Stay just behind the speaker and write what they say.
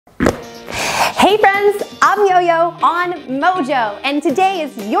Hey friends, I'm Yo-Yo on MOJO, and today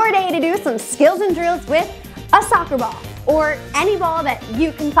is your day to do some skills and drills with a soccer ball, or any ball that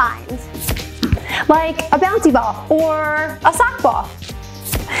you can find, like a bouncy ball or a sock ball.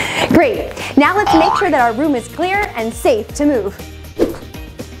 Great, now let's make sure that our room is clear and safe to move.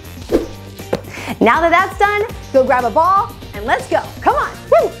 Now that that's done, go grab a ball and let's go. Come on,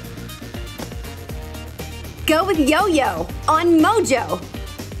 woo! Go with Yo-Yo on MOJO.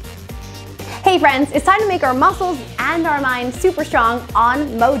 Hey friends, it's time to make our muscles and our minds super strong on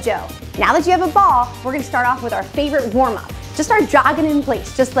MOJO. Now that you have a ball, we're gonna start off with our favorite warm-up. Just start jogging in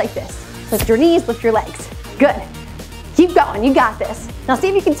place, just like this. Lift your knees, lift your legs. Good. Keep going, you got this. Now see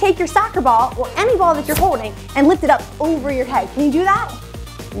if you can take your soccer ball or any ball that you're holding and lift it up over your head. Can you do that?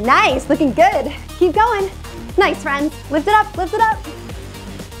 Nice, looking good. Keep going. Nice friends, lift it up, lift it up.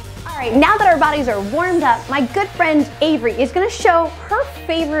 All right, now that our bodies are warmed up, my good friend Avery is gonna show her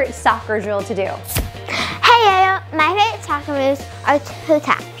favorite soccer drill to do. Hey Yo-Yo, my favorite soccer moves are toe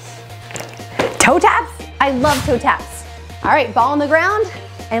taps. Toe taps? I love toe taps. All right, ball on the ground,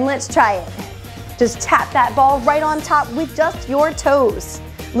 and let's try it. Just tap that ball right on top with just your toes.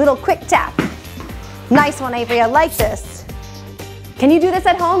 Little quick tap. Nice one, Avery, I like this. Can you do this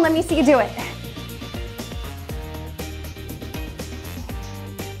at home? Let me see you do it.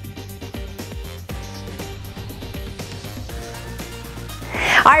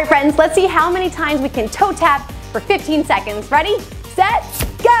 All right, friends, let's see how many times we can toe tap for 15 seconds. Ready, set,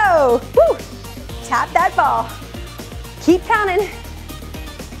 go! Woo. Tap that ball. Keep counting.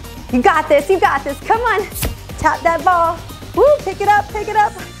 You got this, come on. Tap that ball. Woo, pick it up, pick it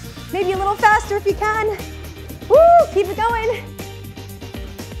up. Maybe a little faster if you can. Woo, keep it going.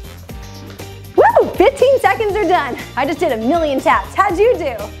 Woo, 15 seconds are done. I just did a million taps. How'd you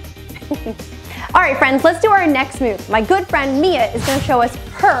do? All right, friends, let's do our next move. My good friend Mia is gonna show us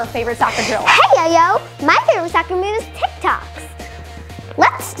her favorite soccer drill. Hey Yo-Yo, my favorite soccer move is TikToks.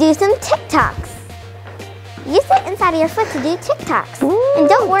 Let's do some TikToks. Use the inside of your foot to do TikToks. Ooh, and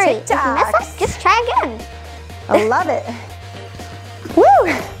don't worry, TikToks. if you mess up, just try again. I love it.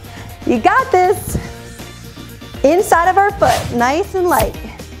 Woo, you got this. Inside of our foot, nice and light.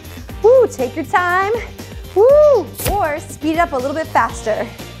 Woo, take your time. Woo, or speed it up a little bit faster.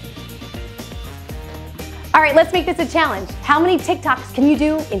 All right, let's make this a challenge. How many TikToks can you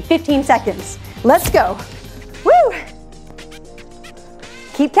do in 15 seconds? Let's go. Woo!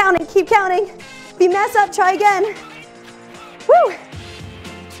 Keep counting, keep counting. If you mess up, try again. Woo!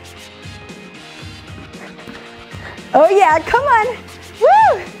 Oh yeah, come on.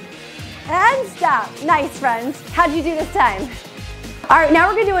 Woo! And stop. Nice, friends. How'd you do this time? All right, now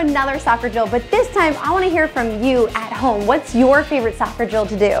we're gonna do another soccer drill, but this time I wanna hear from you at home. What's your favorite soccer drill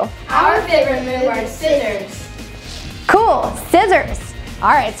to do? Our favorite move are scissors. Cool, scissors. All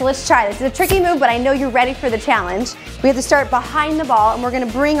right, so let's try this. It's a tricky move, but I know you're ready for the challenge. We have to start behind the ball, and we're gonna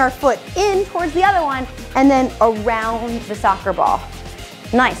bring our foot in towards the other one, and then around the soccer ball.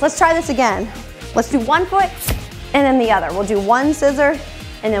 Nice, let's try this again. Let's do one foot, and then the other. We'll do one scissor,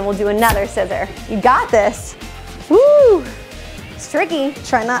 and then we'll do another scissor. You got this. Woo! It's tricky.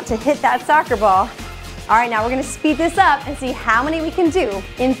 Try not to hit that soccer ball. All right, now we're gonna speed this up and see how many we can do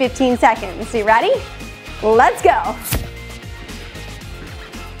in 15 seconds. So you ready? Let's go.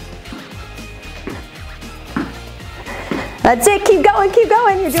 That's it, keep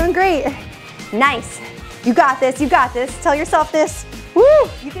going, you're doing great. Nice, you got this, you got this. Tell yourself this, woo,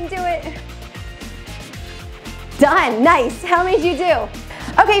 you can do it. Done, nice, how many did you do?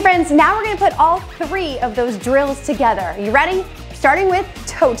 Okay friends, now we're gonna put all three of those drills together. You ready? Starting with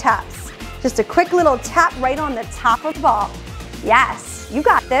toe taps. Just a quick little tap right on the top of the ball. Yes, you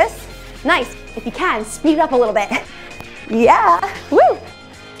got this. Nice, if you can, speed it up a little bit. Yeah, woo,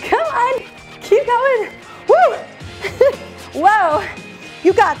 come on, keep going, woo. Whoa,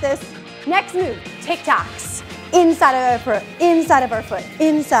 you got this. Next move, TikToks. Inside of our foot, inside of our foot,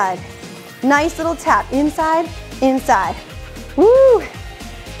 inside. Nice little tap, inside, inside. Woo,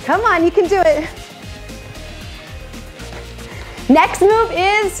 come on, you can do it. Next move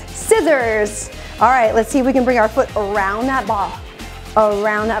is scissors. All right, let's see if we can bring our foot around that ball.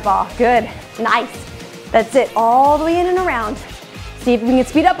 Around that ball, good, nice. That's it, all the way in and around. See if we can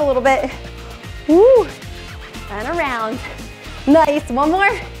speed up a little bit. Woo, and around. Nice, one more,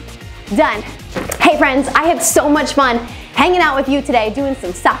 done. Hey friends, I had so much fun hanging out with you today, doing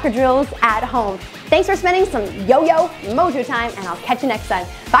some soccer drills at home. Thanks for spending some Yo-Yo MOJO time, and I'll catch you next time.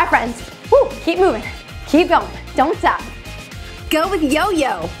 Bye friends, woo, keep moving, keep going, don't stop. Go with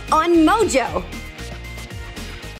Yo-Yo on MOJO.